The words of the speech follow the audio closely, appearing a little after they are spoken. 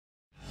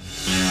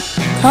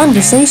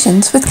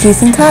Conversations with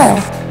Keith and Kyle.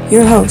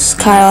 Your hosts,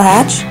 Kyle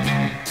Hatch.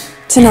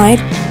 Tonight,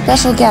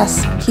 special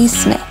guest, Keith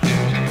Smith.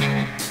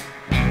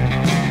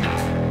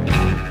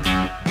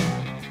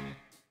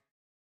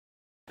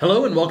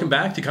 Hello and welcome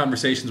back to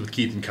Conversations with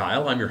Keith and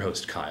Kyle. I'm your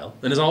host, Kyle.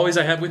 And as always,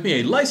 I have with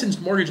me a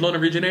licensed mortgage loan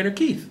originator,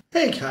 Keith.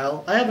 Hey,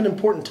 Kyle. I have an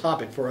important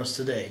topic for us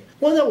today.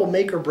 One that will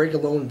make or break a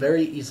loan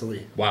very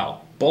easily.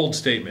 Wow, bold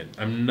statement.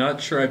 I'm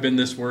not sure I've been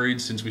this worried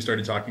since we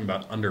started talking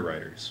about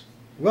underwriters.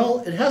 Well,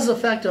 it has the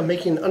effect of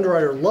making an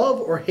underwriter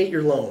love or hate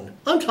your loan.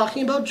 I'm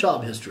talking about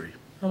job history.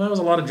 Well, that was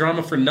a lot of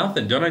drama for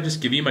nothing. Don't I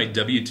just give you my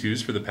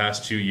W-2s for the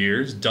past 2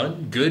 years?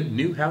 Done, good,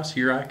 new house,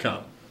 here I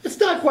come. It's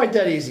not quite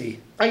that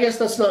easy. I guess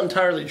that's not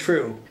entirely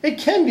true. It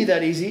can be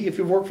that easy if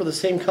you've worked for the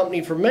same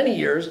company for many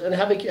years and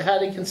have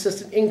had a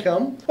consistent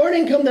income, or an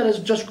income that has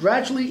just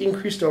gradually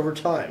increased over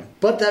time.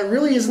 But that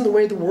really isn't the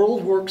way the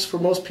world works for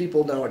most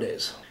people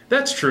nowadays.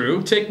 That's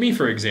true. Take me,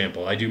 for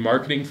example. I do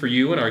marketing for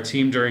you and our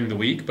team during the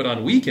week, but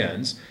on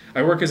weekends,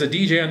 I work as a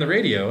DJ on the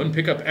radio and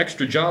pick up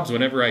extra jobs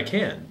whenever I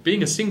can.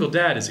 Being a single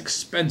dad is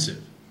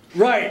expensive.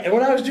 Right, and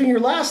when I was doing your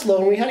last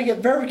loan, we had to get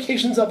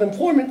verifications of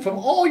employment from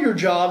all your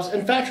jobs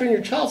and factor in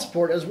your child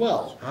support as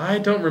well. I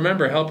don't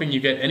remember helping you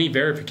get any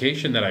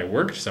verification that I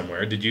worked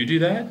somewhere. Did you do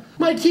that?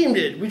 My team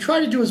did. We try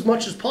to do as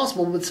much as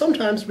possible, but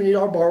sometimes we need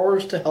our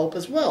borrowers to help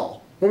as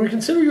well. When we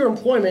consider your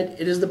employment,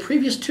 it is the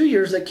previous 2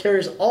 years that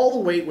carries all the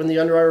weight when the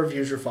underwriter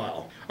reviews your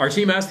file. Our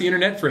team asked the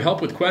internet for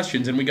help with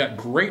questions, and we got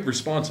great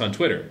response on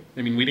Twitter.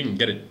 I mean, we didn't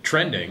get it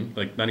trending,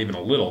 like not even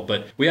a little,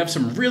 but we have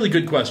some really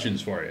good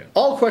questions for you.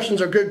 All questions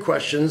are good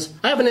questions.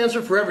 I have an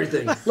answer for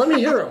everything. Let me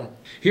hear them.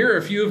 Here are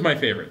a few of my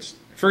favorites.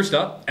 First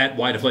up, at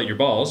Why Deflate Your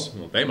Balls,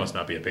 well, they must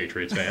not be a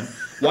Patriots fan.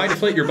 Why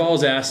Deflate Your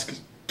Balls asks,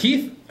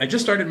 Keith, I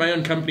just started my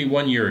own company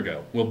 1 year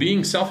ago. Will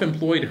being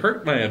self-employed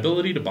hurt my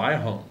ability to buy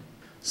a home?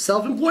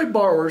 Self-employed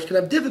borrowers can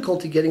have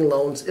difficulty getting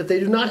loans if they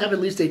do not have at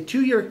least a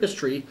 2-year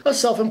history of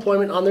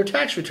self-employment on their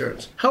tax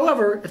returns.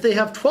 However, if they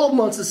have 12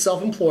 months as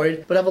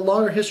self-employed but have a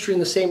longer history in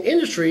the same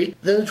industry,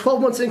 then the 12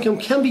 months income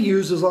can be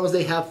used as long as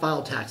they have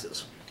filed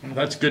taxes. Well,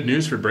 that's good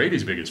news for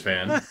Brady's biggest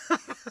fan.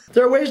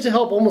 There are ways to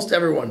help almost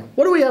everyone.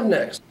 What do we have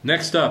next?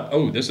 Next up,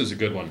 oh, this is a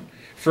good one.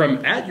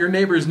 From at your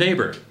neighbor's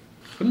neighbor.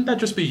 Wouldn't that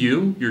just be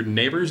you, your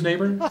neighbor's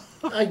neighbor?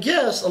 I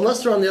guess,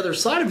 unless they're on the other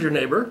side of your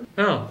neighbor.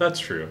 Oh,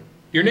 that's true.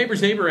 Your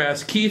neighbor's neighbor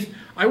asks, Keith,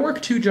 I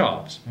work 2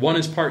 jobs. One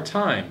is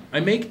part-time.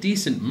 I make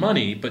decent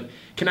money, but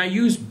can I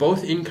use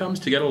both incomes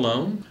to get a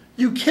loan?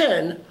 You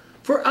can.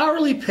 For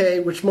hourly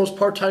pay, which most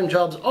part-time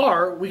jobs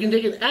are, we can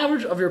take an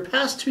average of your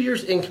past 2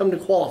 years' income to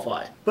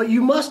qualify. But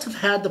you must have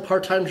had the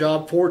part-time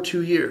job for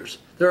 2 years.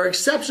 There are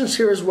exceptions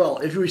here as well.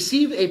 If you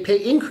receive a pay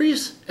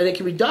increase and it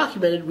can be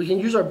documented, we can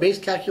use our base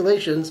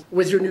calculations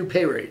with your new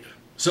pay rate.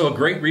 So a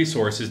great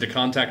resource is to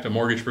contact a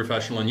mortgage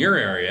professional in your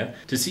area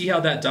to see how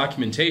that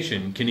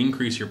documentation can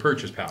increase your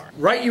purchase power.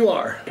 Right you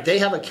are. They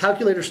have a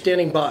calculator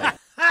standing by.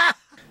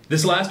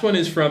 This last one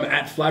is from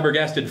at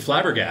Flabbergasted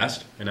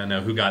Flabbergast, and I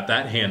know who got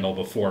that handle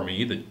before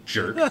me, the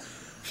jerk.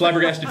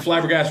 Flabbergasted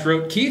Flabbergast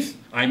wrote, Keith,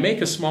 I make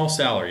a small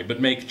salary,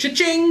 but make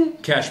cha-ching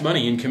cash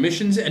money in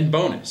commissions and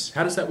bonus.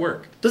 How does that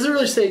work? Does it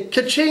really say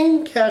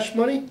ka-ching cash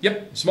money?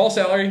 Yep, small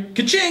salary,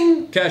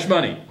 ka-ching cash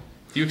money.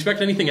 Do you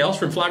expect anything else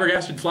from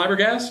Flabbergasted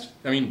Flabbergast?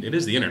 I mean, it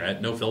is the internet,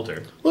 no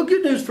filter. Well,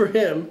 good news for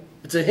him.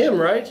 It's a him,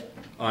 right?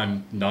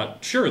 I'm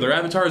not sure. Their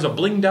avatar is a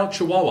blinged out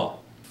chihuahua.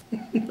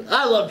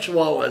 I love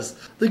chihuahuas.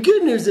 The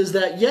good news is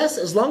that, yes,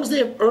 as long as they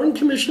have earned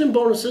commission and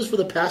bonuses for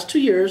the past 2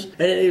 years,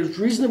 and it is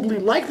reasonably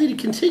likely to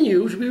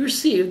continue to be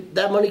received,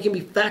 that money can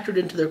be factored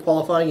into their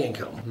qualifying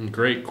income.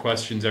 Great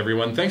questions,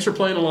 everyone. Thanks for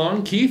playing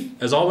along. Keith,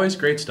 as always,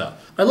 great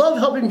stuff. I love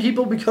helping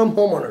people become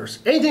homeowners.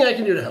 Anything I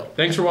can do to help.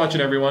 Thanks for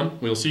watching, everyone.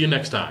 We'll see you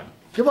next time.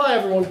 Goodbye,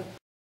 everyone.